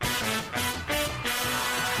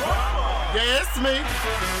Yeah, it's me.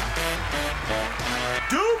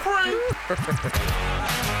 Dupree.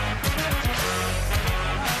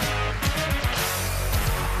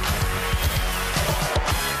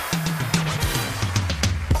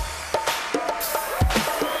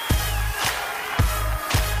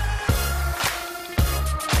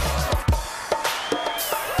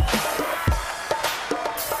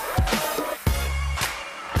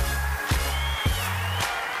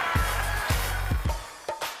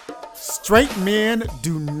 Straight men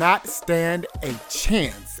do not stand a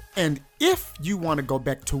chance. And if you want to go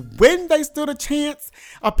back to when they stood a chance,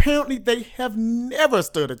 apparently they have never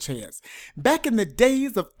stood a chance. Back in the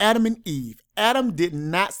days of Adam and Eve, Adam did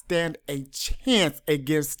not stand a chance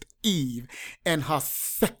against Eve and her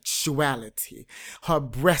sexuality, her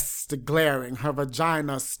breasts glaring, her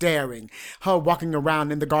vagina staring, her walking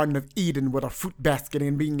around in the Garden of Eden with a fruit basket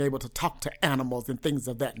and being able to talk to animals and things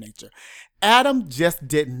of that nature. Adam just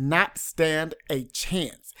did not stand a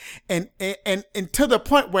chance. And to the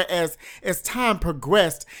point where as time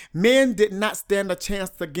progressed, men did not stand a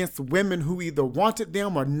chance against women who either wanted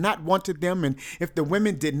them or not wanted them. And if the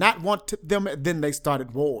women did not want them, then they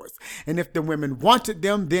started wars. And if the women wanted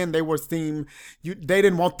them, then they were seen, they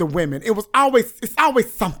didn't want the women. It's always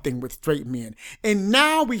something with straight men. And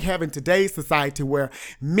now we have in today's society where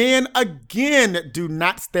men again do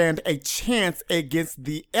not stand a chance against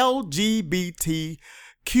the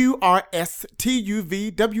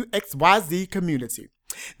LGBTQRSTUVWXYZ community.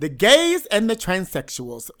 The gays and the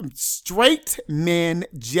transsexuals, straight men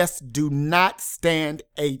just do not stand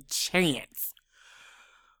a chance.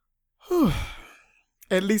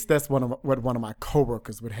 At least that's what one of my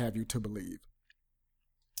coworkers would have you to believe.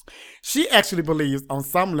 She actually believes on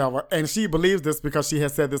some level, and she believes this because she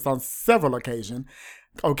has said this on several occasions,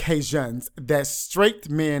 that straight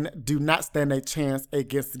men do not stand a chance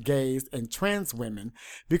against gays and trans women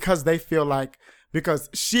because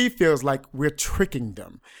she feels like we're tricking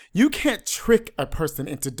them. You can't trick a person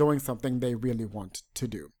into doing something they really want to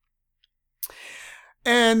do.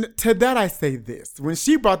 And to that I say this. When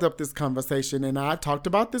she brought up this conversation, and I talked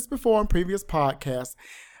about this before on previous podcasts,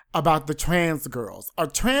 about the trans girls. Are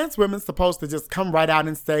trans women supposed to just come right out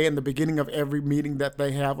and say in the beginning of every meeting that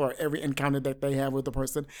they have or every encounter that they have with a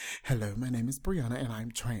person, hello, my name is Brianna and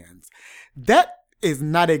I'm trans? That is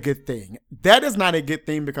not a good thing. That is not a good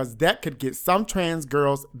thing because that could get some trans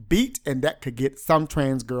girls beat and that could get some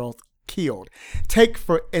trans girls killed. Take,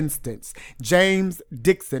 for instance, James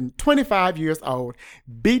Dixon, 25 years old,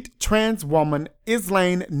 beat trans woman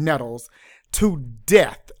Islaine Nettles to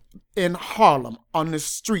death in Harlem on the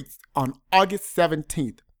streets on August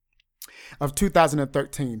 17th of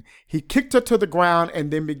 2013. He kicked her to the ground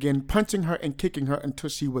and then began punching her and kicking her until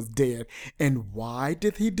she was dead. And why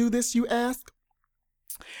did he do this, you ask?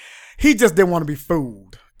 He just didn't want to be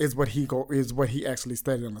fooled, is what he actually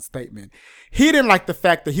stated in a statement. He didn't like the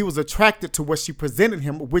fact that he was attracted to what she presented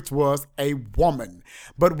him, which was a woman.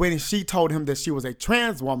 But when she told him that she was a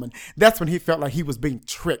trans woman, that's when he felt like he was being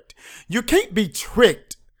tricked. You can't be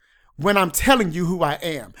tricked when I'm telling you who I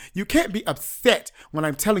am. You can't be upset when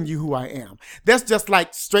I'm telling you who I am. That's just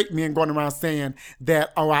like straight men going around saying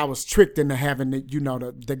that, oh, I was tricked into having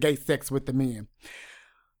the gay sex with the men.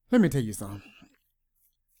 Let me tell you something.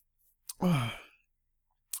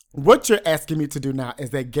 What you're asking me to do now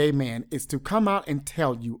as a gay man is to come out and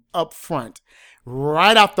tell you up front,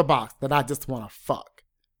 right out the box, that I just want to fuck.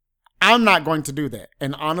 I'm not going to do that.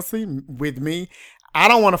 And honestly, with me, I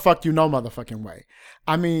don't want to fuck you no motherfucking way.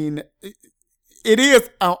 I mean, it is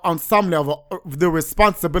on some level the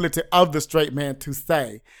responsibility of the straight man to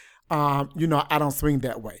say, I don't swing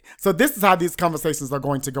that way. So this is how these conversations are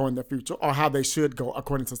going to go in the future, or how they should go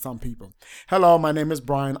according to some people. Hello, my name is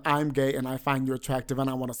Brian. I'm gay and I find you attractive and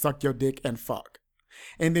I want to suck your dick and fuck.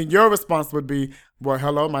 And then your response would be, well,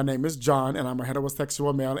 hello, my name is John and I'm a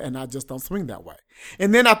heterosexual male and I just don't swing that way.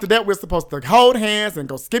 And then after that, we're supposed to hold hands and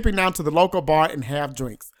go skipping down to the local bar and have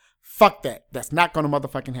drinks. Fuck that. That's not going to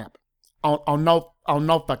motherfucking happen. On no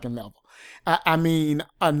fucking level. I mean,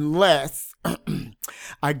 unless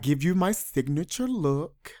I give you my signature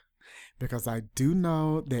look, because I do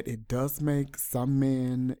know that it does make some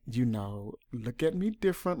men, look at me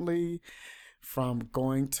differently, from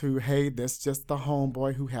going to, hey, that's just the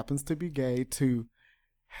homeboy who happens to be gay, to,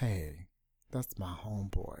 hey, that's my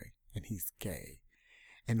homeboy and he's gay.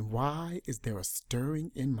 And why is there a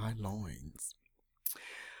stirring in my loins?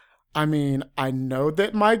 I mean, I know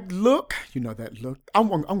that my look, that look, I'm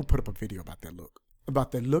going to put up a video about that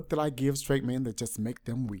look that I give straight men that just make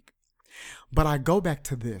them weak. But I go back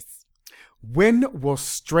to this. When will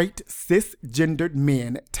straight cisgendered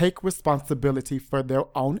men take responsibility for their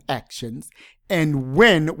own actions? And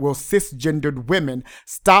when will cisgendered women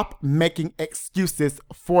stop making excuses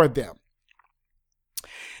for them?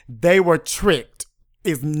 They were tricked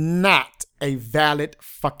is not a valid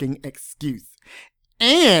fucking excuse.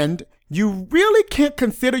 And you really can't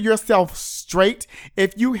consider yourself straight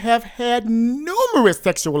if you have had numerous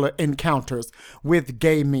sexual encounters with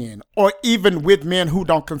gay men or even with men who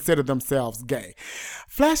don't consider themselves gay.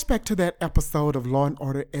 Flashback to that episode of Law and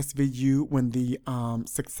Order SVU when the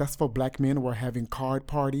successful black men were having card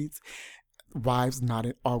parties. Wives not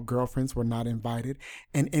or girlfriends were not invited,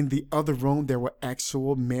 and in the other room there were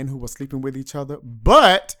actual men who were sleeping with each other,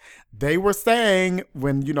 but they were saying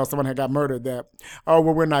when someone had got murdered that, oh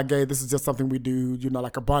well, we're not gay, this is just something we do,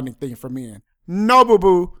 like a bonding thing for men. No,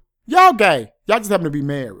 boo-boo, y'all gay, y'all just happen to be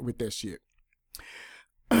married with that shit.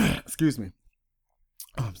 Excuse me.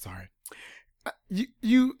 Oh, I'm sorry.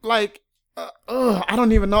 You like I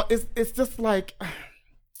don't even know, it's just like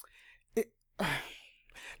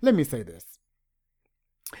let me say this.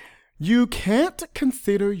 You can't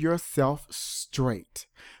consider yourself straight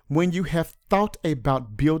when you have thought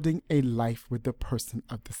about building a life with a person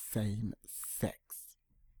of the same sex.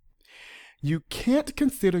 You can't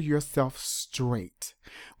consider yourself straight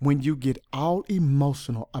when you get all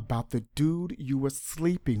emotional about the dude you were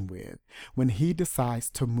sleeping with when he decides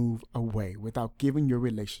to move away without giving your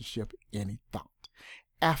relationship any thought.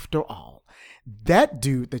 After all, that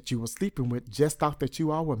dude that you were sleeping with just thought that you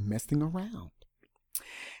all were messing around.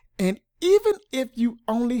 And even if you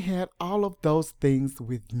only had all of those things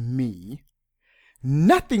with me,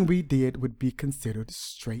 nothing we did would be considered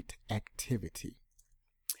straight activity.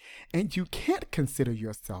 And you can't consider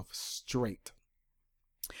yourself straight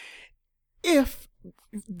if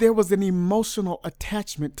there was an emotional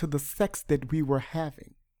attachment to the sex that we were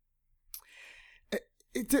having.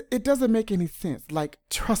 It doesn't make any sense. Like,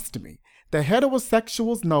 trust me, the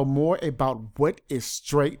heterosexuals know more about what is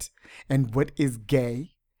straight and what is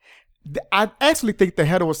gay. I actually think the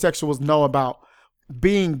heterosexuals know about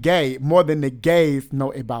being gay more than the gays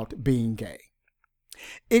know about being gay.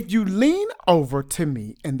 If you lean over to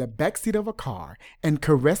me in the backseat of a car and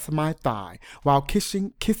caress my thigh while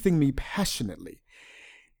kissing me passionately,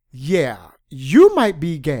 yeah, you might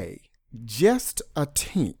be gay, just a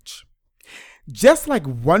tinge. Just like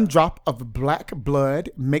one drop of black blood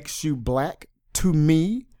makes you black, to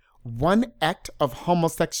me, one act of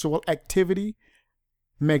homosexual activity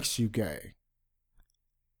makes you gay.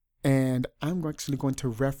 And I'm actually going to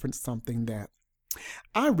reference something that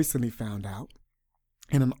I recently found out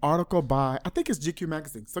in an article by, I think it's GQ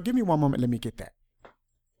magazine. So give me one moment, let me get that.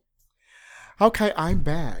 Okay, I'm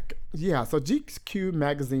back. Yeah, so GQ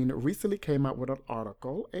magazine recently came out with an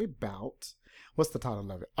article about, what's the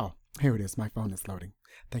title of it? Oh, here it is. My phone is loading.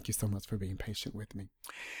 Thank you so much for being patient with me.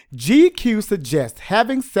 GQ suggests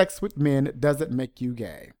having sex with men doesn't make you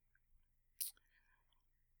gay.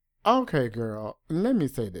 Okay, girl, let me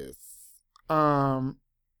say this. I'm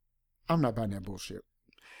not buying that bullshit.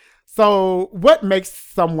 So what makes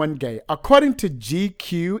someone gay? According to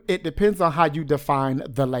GQ, it depends on how you define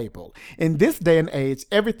the label. In this day and age,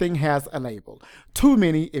 everything has a label. Too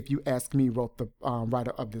many, if you ask me, wrote the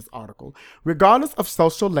writer of this article. Regardless of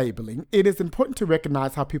social labeling, it is important to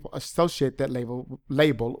recognize how people associate that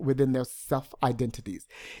label within their self-identities.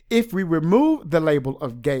 If we remove the label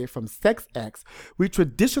of gay from sex acts, we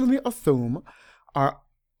traditionally assume are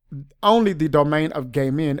only the domain of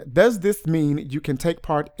gay men. Does this mean you can take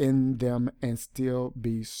part in them and still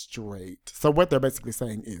be straight? So what they're basically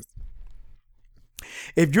saying is,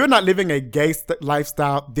 if you're not living a gay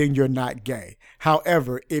lifestyle, then you're not gay.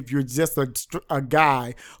 However, if you're just a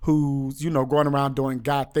guy who's, going around doing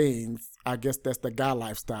guy things, I guess that's the guy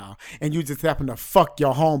lifestyle, and you just happen to fuck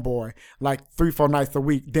your homeboy like 3-4 nights a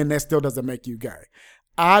week, then that still doesn't make you gay.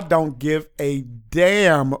 I don't give a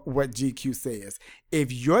damn what GQ says.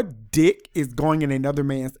 If your dick is going in another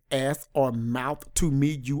man's ass or mouth, to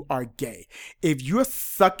me, you are gay. If you're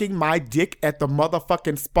sucking my dick at the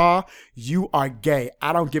motherfucking spa, you are gay.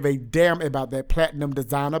 I don't give a damn about that platinum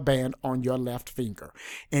designer band on your left finger.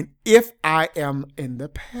 And if I am in the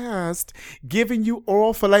past giving you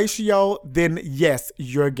oral fellatio, then yes,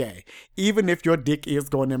 you're gay. Even if your dick is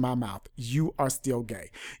going in my mouth, you are still gay.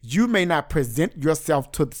 You may not present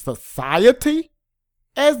yourself to society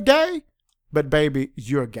as gay, but baby,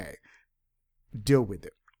 you're gay. Deal with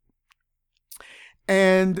it.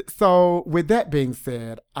 And so with that being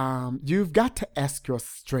said, you've got to ask your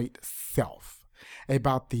straight self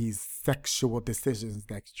about these sexual decisions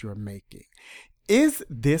that you're making. Is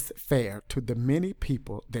this fair to the many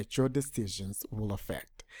people that your decisions will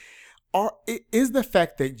affect? or it is the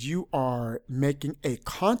fact that you are making a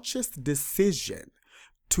conscious decision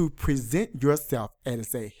to present yourself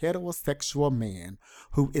as a heterosexual man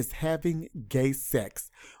who is having gay sex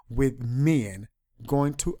with men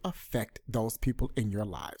going to affect those people in your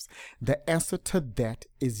lives? The answer to that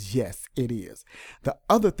is yes, it is. The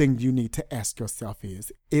other thing you need to ask yourself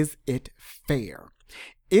is it fair?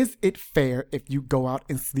 Is it fair if you go out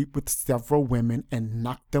and sleep with several women and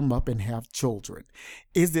knock them up and have children?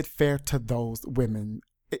 Is it fair to those women?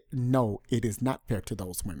 No, it is not fair to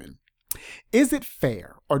those women. Is it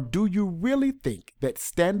fair, or do you really think that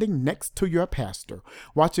standing next to your pastor,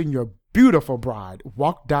 watching your beautiful bride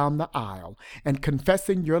walk down the aisle and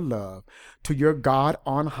confessing your love to your God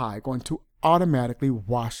on high going to automatically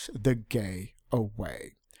wash the gay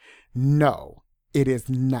away? No, it is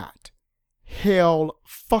not. Hell,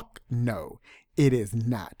 fuck no, it is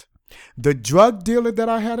not. The drug dealer that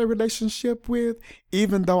I had a relationship with,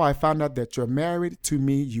 even though I found out that you're married, to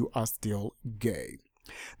me, you are still gay.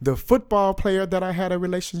 The football player that I had a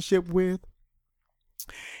relationship with,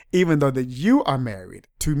 even though that you are married,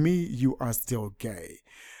 to me, you are still gay.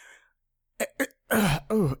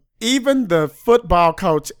 Even the football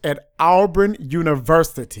coach at Auburn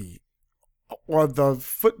University, or the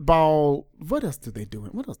football, what else do they do?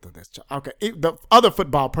 What else do they do? Okay, the other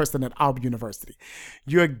football person at Auburn University,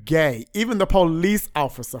 you're gay. Even the police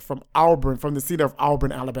officer from Auburn, from the city of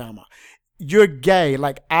Auburn, Alabama, you're gay.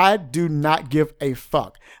 Like, I do not give a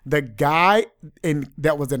fuck. The guy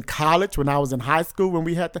that was in college when I was in high school, when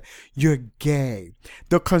we had you're gay.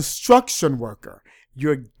 The construction worker,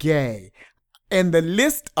 you're gay. And the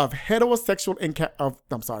list of the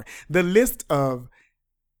list of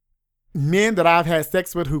men that I've had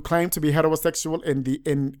sex with who claim to be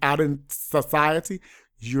heterosexual out in society,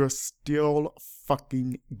 you're still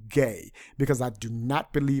fucking gay, because I do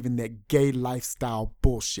not believe in that gay lifestyle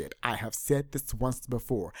bullshit. I have said this once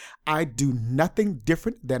before. I do nothing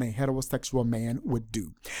different than a heterosexual man would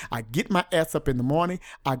do. I get my ass up in the morning.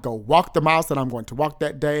 I go walk the miles that I'm going to walk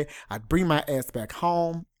that day. I bring my ass back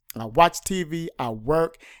home. I watch TV, I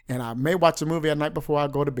work, and I may watch a movie at night before I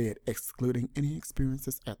go to bed, excluding any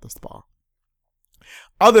experiences at the spa.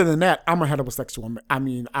 Other than that, I'm a heterosexual. I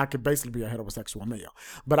mean, I could basically be a heterosexual male.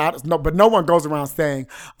 But no one goes around saying,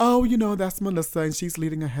 oh, that's Melissa and she's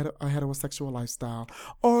leading a heterosexual lifestyle.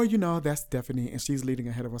 Or, that's Stephanie and she's leading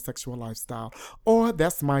a heterosexual lifestyle. Or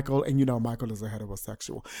that's Michael and Michael is a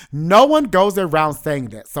heterosexual. No one goes around saying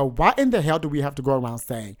that. So why in the hell do we have to go around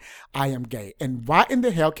saying I am gay? And why in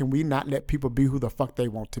the hell can we not let people be who the fuck they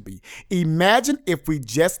want to be? Imagine if we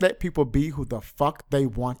just let people be who the fuck they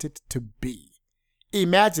wanted to be.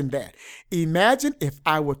 Imagine that. Imagine if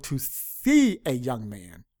I were to see a young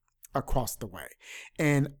man across the way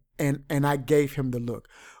and I gave him the look,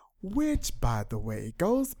 which, by the way,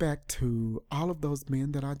 goes back to all of those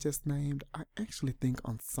men that I just named. I actually think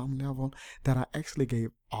on some level that I actually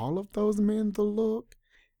gave all of those men the look.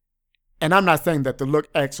 And I'm not saying that the look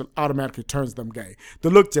actually automatically turns them gay. The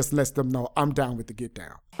look just lets them know I'm down with the get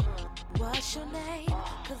down. What's your name?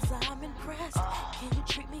 'Cause I'm impressed. Can you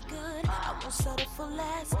treat me good? I won't settle for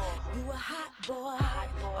less. You a hot boy,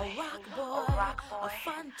 a rock boy, a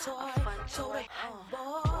fun toy,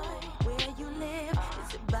 boy. Where you live?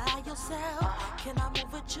 Is it by yourself? Can I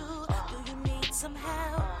move with you? Do you need some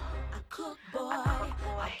help? I cook, boy.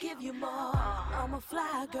 I give you more. I'm a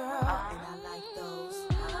fly girl, and I like those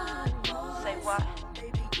hot boys. Say what?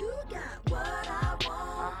 Baby, you got what I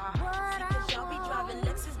want. Because y'all be driving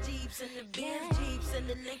Lexus Jeeps and the Benz Jeeps and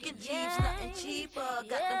the Lincoln Jeeps, nothing cheaper. Got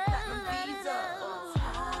them platinum visas.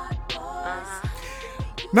 Hot boys.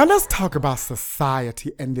 Now let's talk about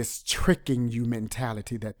society and this tricking you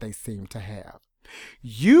mentality that they seem to have.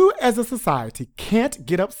 You as a society can't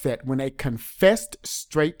get upset when a confessed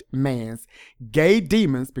straight man's gay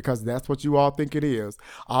demons, because that's what you all think it is.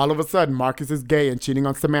 All of a sudden, Marcus is gay and cheating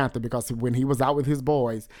on Samantha because when he was out with his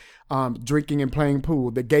boys, drinking and playing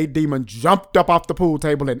pool, the gay demon jumped up off the pool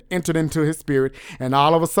table and entered into his spirit. And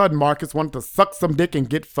all of a sudden, Marcus wanted to suck some dick and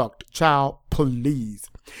get fucked. Child, please.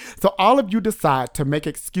 So all of you decide to make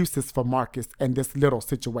excuses for Marcus and this little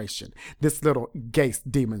situation, this little gay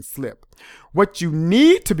demon slip. What you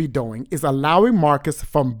need to be doing is allowing Marcus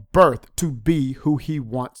from birth to be who he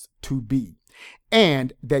wants to be.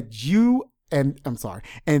 And that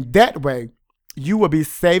way, you will be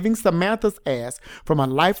saving Samantha's ass from a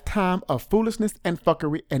lifetime of foolishness and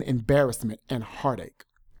fuckery and embarrassment and heartache.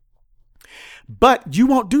 But you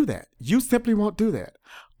won't do that. You simply won't do that.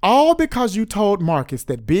 All because you told Marcus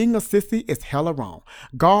that being a sissy is hella wrong.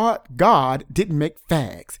 God didn't make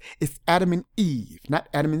fags. It's Adam and Eve, not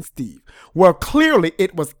Adam and Steve. Well, clearly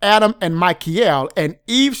it was Adam and Michael, and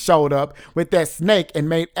Eve showed up with that snake and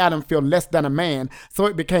made Adam feel less than a man, so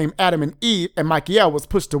it became Adam and Eve, and Michael was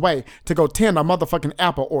pushed away to go tend a motherfucking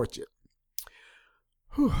apple orchard.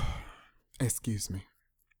 Whew. Excuse me.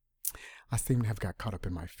 I seem to have got caught up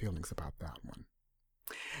in my feelings about that one.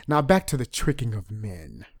 Now back to the tricking of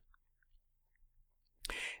men.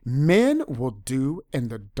 Men will do in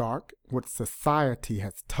the dark what society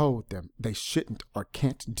has told them they shouldn't or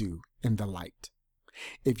can't do in the light.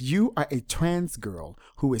 If you are a trans girl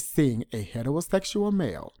who is seeing a heterosexual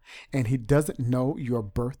male and he doesn't know your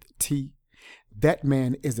birth T, that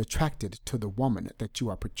man is attracted to the woman that you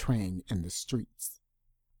are portraying in the streets.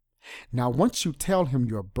 Now, once you tell him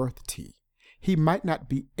your birth T, he might not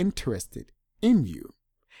be interested in you.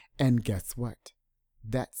 And guess what?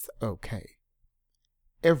 That's okay.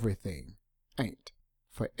 Everything ain't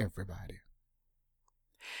for everybody.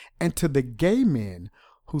 And to the gay men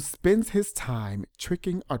who spends his time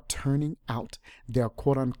tricking or turning out their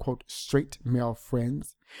quote-unquote straight male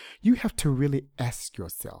friends, you have to really ask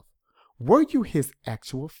yourself, were you his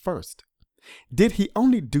actual first? Did he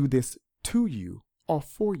only do this to you or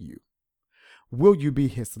for you? Will you be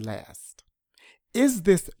his last? Is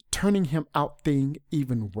this turning him out thing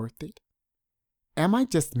even worth it? Am I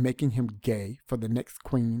just making him gay for the next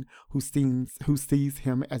queen who sees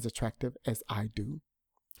him as attractive as I do?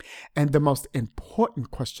 And the most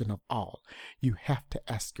important question of all you have to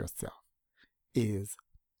ask yourself is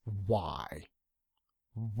why?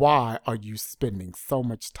 Why are you spending so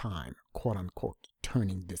much time, quote unquote,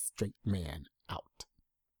 turning this straight man out?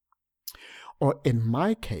 Or in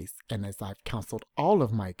my case, and as I've counseled all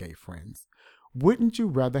of my gay friends, wouldn't you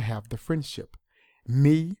rather have the friendship?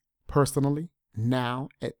 Me, personally, now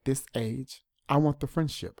at this age, I want the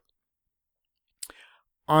friendship.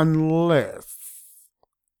 Unless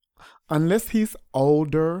he's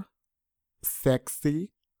older,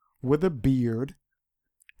 sexy, with a beard,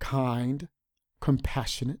 kind,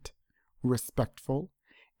 compassionate, respectful,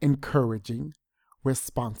 encouraging,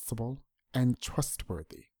 responsible, and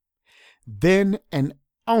trustworthy. Then and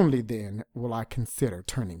only then will I consider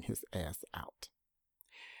turning his ass out.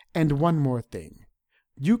 And one more thing.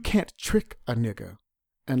 You can't trick a nigga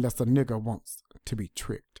unless a nigga wants to be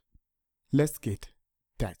tricked. Let's get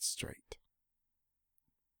that straight.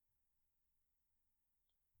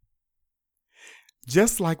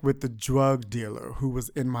 Just like with the drug dealer who was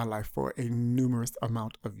in my life for a numerous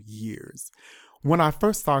amount of years, when I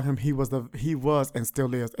first saw him, he was and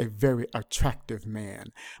still is a very attractive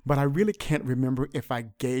man. But I really can't remember if I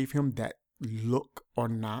gave him that look or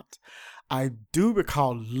not. I do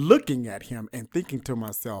recall looking at him and thinking to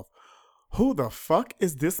myself, who the fuck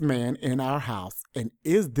is this man in our house? And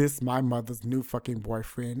is this my mother's new fucking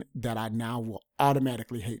boyfriend that I now will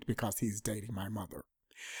automatically hate because he's dating my mother?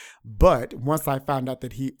 But once I found out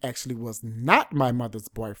that he actually was not my mother's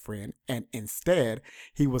boyfriend, and instead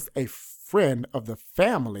he was a friend of the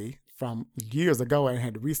family from years ago and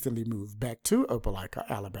had recently moved back to Opelika,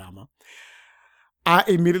 Alabama, I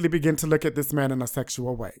immediately began to look at this man in a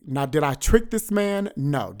sexual way. Now, did I trick this man?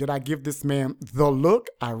 No. Did I give this man the look?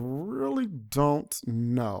 I really don't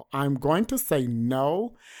know. I'm going to say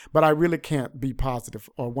no, but I really can't be positive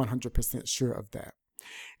or 100% sure of that.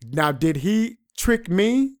 Now, did he trick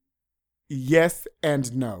me? Yes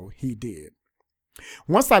and no, he did.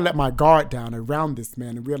 Once I let my guard down around this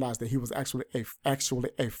man and realized that he was actually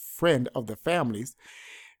a friend of the family's,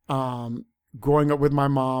 growing up with my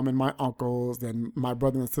mom and my uncles and my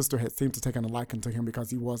brother and sister had seemed to take a liking to him because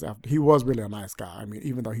he was really a nice guy. I mean,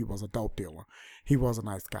 even though he was a dope dealer, he was a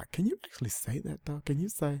nice guy. Can you actually say that though? Can you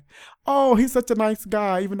say, oh, he's such a nice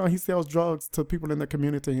guy, even though he sells drugs to people in the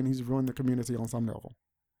community and he's ruined the community on some level?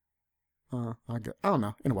 I don't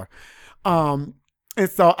know. Anyway, and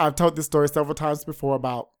so I've told this story several times before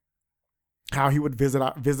about how he would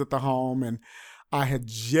visit the home, and I had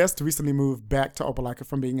just recently moved back to Opelika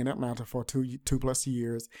from being in Atlanta for two plus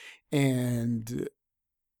years, and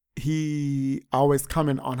he always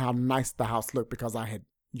commented on how nice the house looked because I had,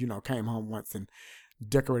 came home once and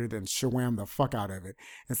decorated and shawammed the fuck out of it.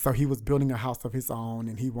 And so he was building a house of his own,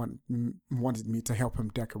 and he wanted me to help him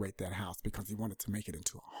decorate that house because he wanted to make it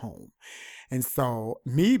into a home. And so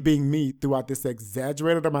me being me, throughout this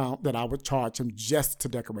exaggerated amount that I would charge him just to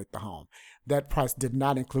decorate the home, that price did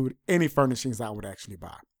not include any furnishings I would actually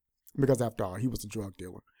buy, because after all, he was a drug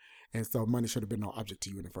dealer. And so money should have been no object to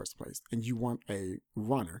you in the first place. And you weren't a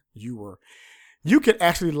runner. You were you could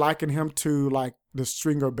actually liken him to like the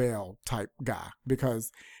Stringer Bell type guy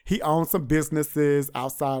because he owns some businesses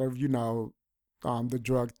outside of, the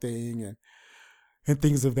drug thing and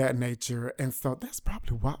things of that nature. And so that's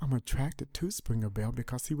probably why I'm attracted to Stringer Bell,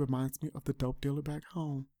 because he reminds me of the dope dealer back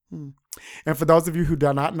home. And for those of you who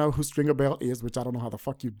do not know who Stringer Bell is, which I don't know how the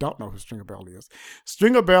fuck you don't know who Stringer Bell is.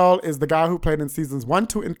 Stringer Bell is the guy who played in seasons 1,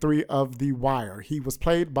 2, and 3 of The Wire. He was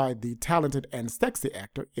played by the talented and sexy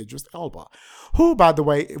actor Idris Elba, who, by the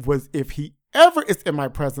way, if he ever is in my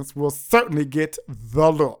presence, will certainly get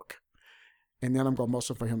the look. And then I'm going to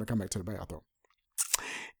motion for him to come back to the bathroom.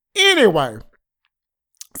 Anyway,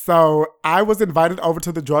 so I was invited over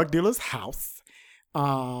to the drug dealer's house,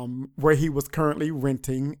 where he was currently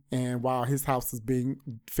renting, and while his house is being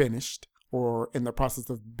finished or in the process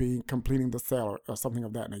of completing the sale or something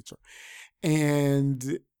of that nature.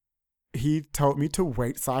 And he told me to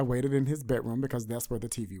wait, so I waited in his bedroom because that's where the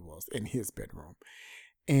TV was, in his bedroom.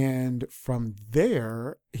 And from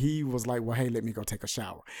there, he was like, well, hey, let me go take a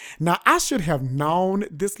shower. Now, I should have known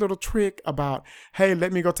this little trick about, hey,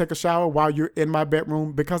 let me go take a shower while you're in my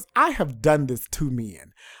bedroom, because I have done this to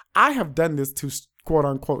men. I have done this to quote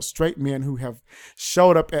unquote straight men who have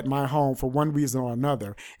showed up at my home for one reason or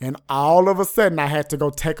another. And all of a sudden I had to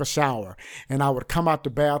go take a shower, and I would come out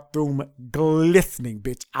the bathroom glistening,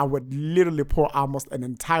 bitch. I would literally pour almost an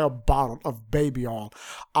entire bottle of baby oil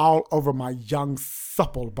all over my young,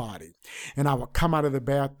 supple body. And I would come out of the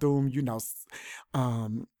bathroom,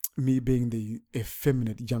 me being the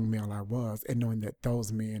effeminate young male I was, and knowing that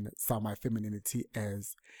those men saw my femininity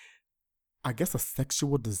as, I guess, a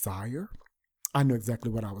sexual desire. I knew exactly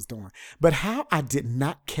what I was doing. But how I did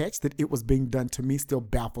not catch that it was being done to me still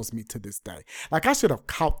baffles me to this day. Like, I should have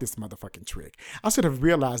caught this motherfucking trick. I should have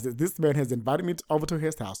realized that this man has invited me over to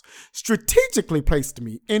his house, strategically placed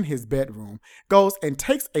me in his bedroom, goes and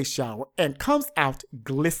takes a shower, and comes out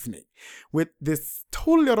glistening with this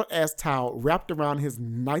too little ass towel wrapped around his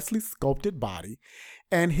nicely sculpted body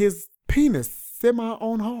and his penis semi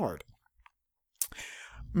on hard.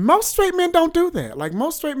 Most straight men don't do that. Like,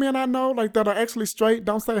 most straight men I know, like, that are actually straight,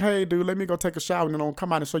 don't say, hey, dude, let me go take a shower, and then don't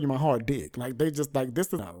come out and show you my hard dick. Like, they just, like,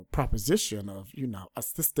 this is a proposition of,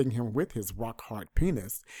 assisting him with his rock hard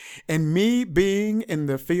penis. And me being in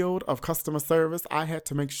the field of customer service, I had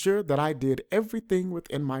to make sure that I did everything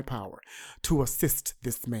within my power to assist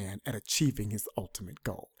this man at achieving his ultimate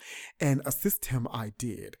goal. And assist him I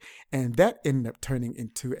did. And that ended up turning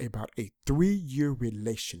into about a 3-year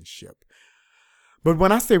relationship. But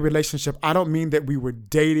when I say relationship, I don't mean that we were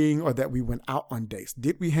dating or that we went out on dates.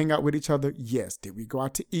 Did we hang out with each other? Yes. Did we go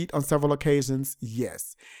out to eat on several occasions?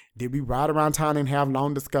 Yes. Did we ride around town and have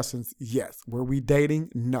long discussions? Yes. Were we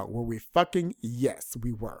dating? No. Were we fucking? Yes,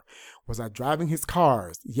 we were. Was I driving his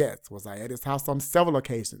cars? Yes. Was I at his house on several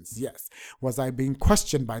occasions? Yes. Was I being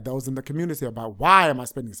questioned by those in the community about why am I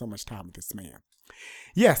spending so much time with this man?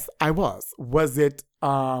 Yes, I was. Was it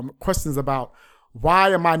questions about why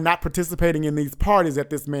am I not participating in these parties at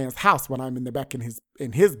this man's house when I'm in the back in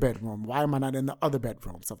his bedroom? Why am I not in the other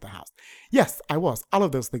bedrooms of the house? Yes, I was. All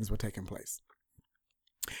of those things were taking place.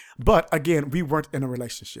 But again, we weren't in a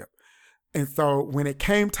relationship. And so when it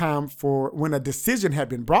came time when a decision had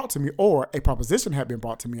been brought to me or a proposition had been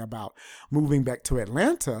brought to me about moving back to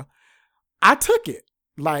Atlanta, I took it.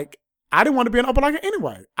 Like, I didn't want to be an Opalaka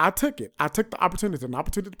anyway. I took it. I took the opportunity. An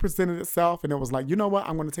opportunity presented itself, and it was like, you know what?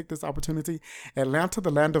 I'm going to take this opportunity. Atlanta, the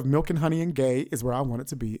land of milk and honey and gay, is where I wanted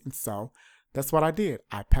to be. And so that's what I did.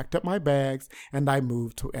 I packed up my bags, and I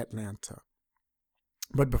moved to Atlanta.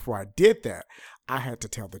 But before I did that, I had to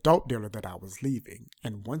tell the dope dealer that I was leaving.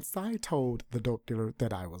 And once I told the dope dealer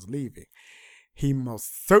that I was leaving, he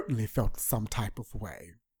most certainly felt some type of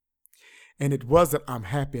way. And it wasn't, I'm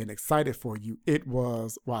happy and excited for you. It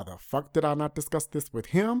was, why the fuck did I not discuss this with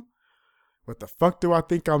him? What the fuck do I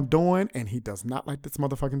think I'm doing? And he does not like this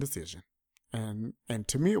motherfucking decision. And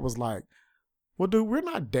to me, it was like, well, dude, we're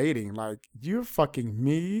not dating. Like, you're fucking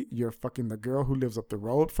me. You're fucking the girl who lives up the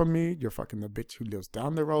road from me. You're fucking the bitch who lives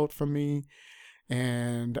down the road from me.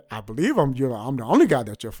 And I believe I'm the only guy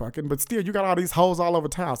that you're fucking, but still, you got all these hoes all over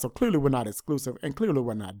town. So clearly we're not exclusive, and clearly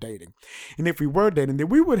we're not dating. And if we were dating, then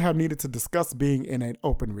we would have needed to discuss being in an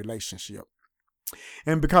open relationship.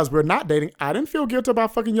 And because we're not dating, I didn't feel guilty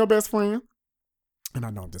about fucking your best friend. And I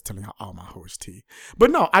know I'm just telling y'all all my horse tea.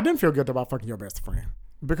 But no, I didn't feel guilty about fucking your best friend.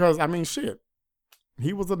 Because, I mean, shit.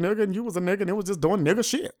 He was a nigga and you was a nigga and it was just doing nigga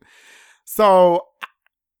shit. So,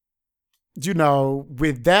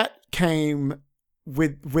 with that came...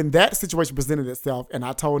 when that situation presented itself and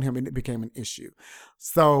I told him and it became an issue.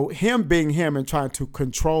 So him being him and trying to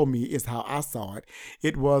control me is how I saw it.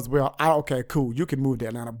 It was, well, okay, cool. You can move to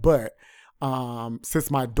Atlanta, but since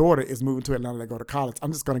my daughter is moving to Atlanta to go to college,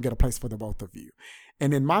 I'm just going to get a place for the both of you.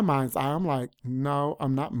 And in my mind's eye, I'm like, no,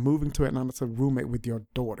 I'm not moving to Atlanta to roommate with your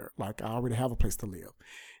daughter. Like, I already have a place to live.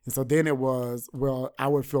 And so then it was, well, I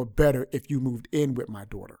would feel better if you moved in with my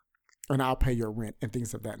daughter and I'll pay your rent and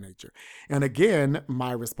things of that nature. And again,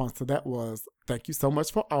 my response to that was, thank you so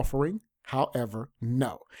much for offering. However,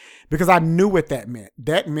 no, because I knew what that meant.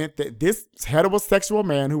 That meant that this heterosexual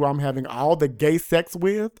man who I'm having all the gay sex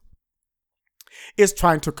with is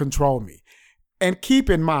trying to control me. And keep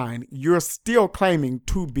in mind, you're still claiming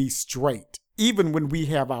to be straight. Even when we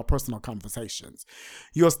have our personal conversations,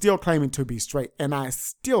 you're still claiming to be straight. And I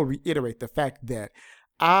still reiterate the fact that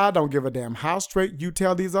I don't give a damn how straight you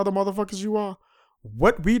tell these other motherfuckers you are.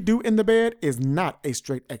 What we do in the bed is not a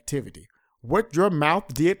straight activity. What your mouth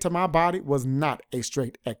did to my body was not a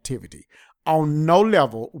straight activity. On no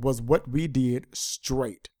level was what we did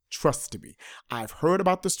straight. Trust me. I've heard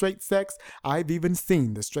about the straight sex. I've even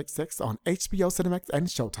seen the straight sex on HBO, Cinemax, and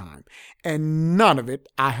Showtime. And none of it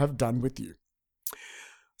I have done with you.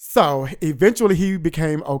 So eventually he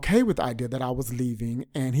became okay with the idea that I was leaving,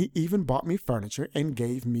 and he even bought me furniture and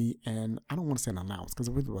gave me I don't want to say an allowance because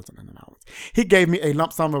it really wasn't an allowance. He gave me a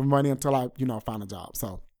lump sum of money until I, found a job.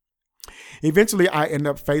 So eventually I ended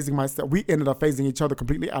up phasing myself. We ended up phasing each other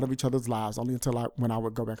completely out of each other's lives, only until when I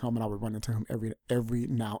would go back home and I would run into him every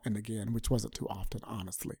now and again, which wasn't too often,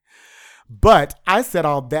 honestly. But I said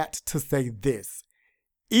all that to say this.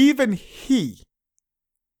 Even he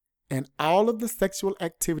and all of the sexual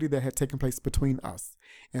activity that had taken place between us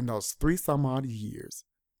in those 3 some odd years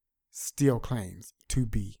still claims to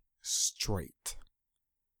be straight.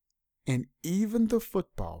 And even the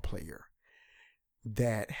football player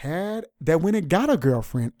that went and got a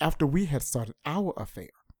girlfriend after we had started our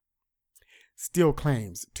affair still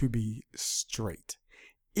claims to be straight,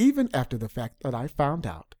 even after the fact that I found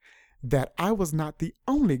out that I was not the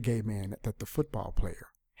only gay man that the football player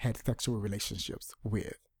had sexual relationships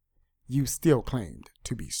with. You still claimed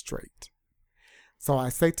to be straight. So I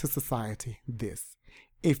say to society this: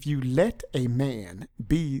 if you let a man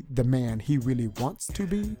be the man he really wants to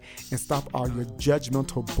be and stop all your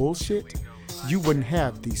judgmental bullshit, you wouldn't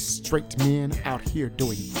have these straight men out here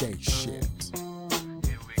doing gay shit.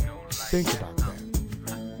 Think about that.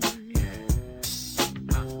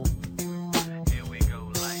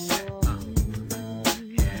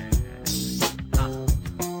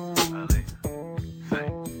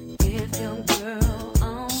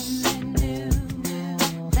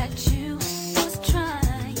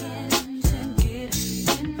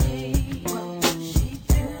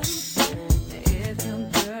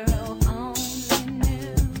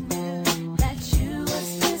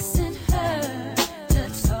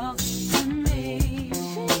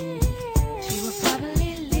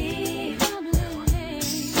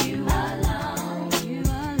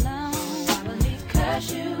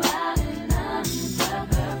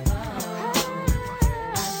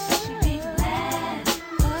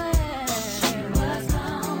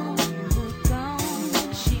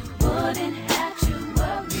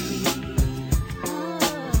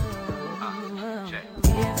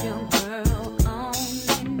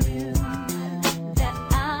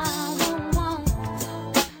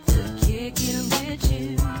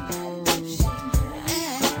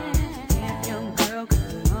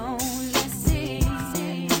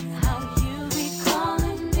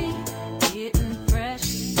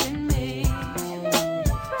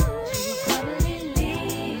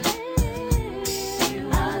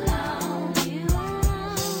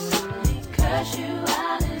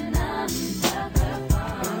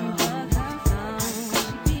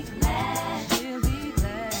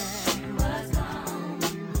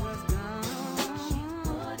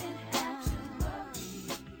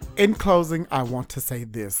 In closing, I want to say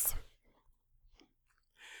this.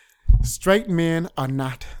 Straight men are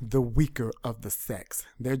not the weaker of the sex.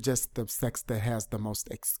 They're just the sex that has the most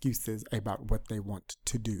excuses about what they want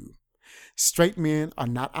to do. Straight men are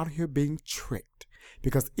not out here being tricked,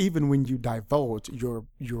 because even when you divulge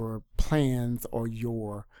your plans or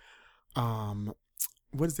your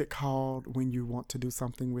what is it called when you want to do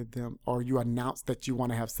something with them, or you announce that you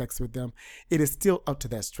want to have sex with them, it is still up to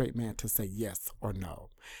that straight man to say yes or no.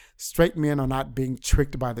 Straight men are not being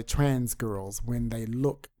tricked by the trans girls when they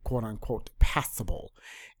look, quote unquote, passable,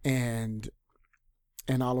 and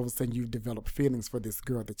all of a sudden you've developed feelings for this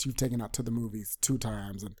girl that you've taken out to the movies 2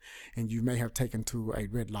 times and you may have taken to a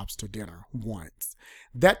Red Lobster dinner once.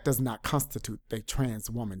 That does not constitute a trans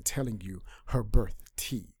woman telling you her birth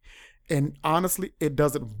tea. And honestly, it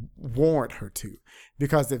doesn't warrant her to.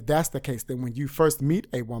 Because if that's the case, then when you first meet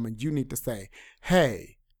a woman, you need to say,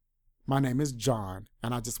 hey, My name is John,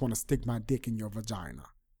 and I just want to stick my dick in your vagina.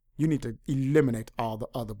 You need to eliminate all the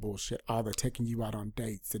other bullshit, all the taking you out on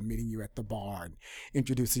dates and meeting you at the bar and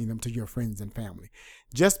introducing them to your friends and family.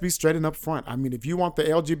 Just be straight and up front. I mean, if you want the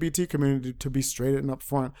LGBT community to be straight and up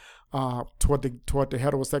front toward the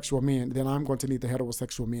heterosexual men, then I'm going to need the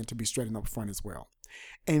heterosexual men to be straight and up front as well.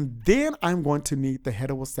 And then I'm going to need the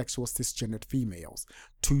heterosexual cisgendered females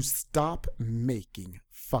to stop making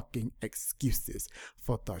fucking excuses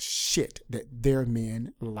for the shit that their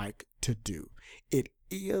men like to do. It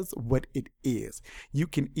is what it is. You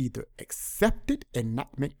can either accept it and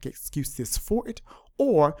not make excuses for it,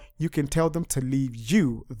 or you can tell them to leave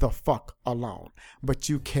you the fuck alone. But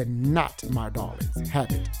you cannot, my darlings, have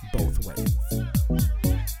it both ways.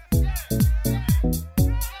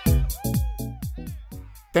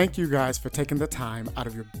 Thank you guys for taking the time out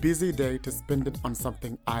of your busy day to spend it on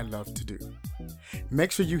something I love to do.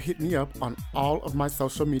 Make sure you hit me up on all of my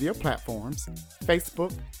social media platforms: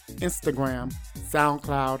 Facebook, Instagram,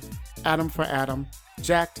 SoundCloud, Adam for Adam,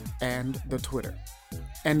 Jacked, and the Twitter.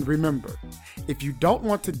 And remember, if you don't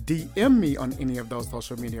want to DM me on any of those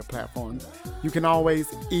social media platforms, you can always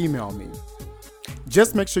email me.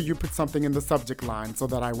 Just make sure you put something in the subject line so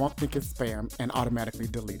that I won't think it's spam and automatically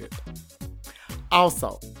delete it.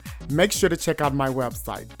 Also, make sure to check out my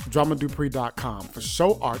website, dramadupree.com, for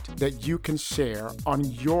show art that you can share on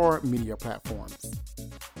your media platforms.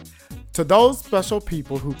 To those special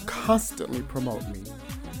people who constantly promote me,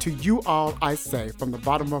 to you all I say from the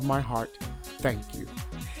bottom of my heart, thank you.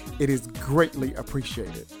 It is greatly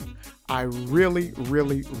appreciated. I really,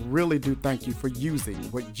 really, really do thank you for using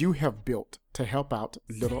what you have built to help out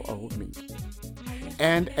little old me.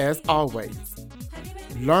 And as always,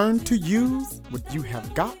 learn to use what you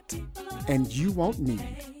have got, and you won't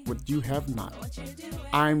need what you have not.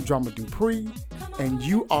 I'm Drama Dupree, and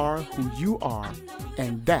you are who you are,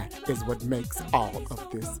 and that is what makes all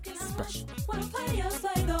of this special.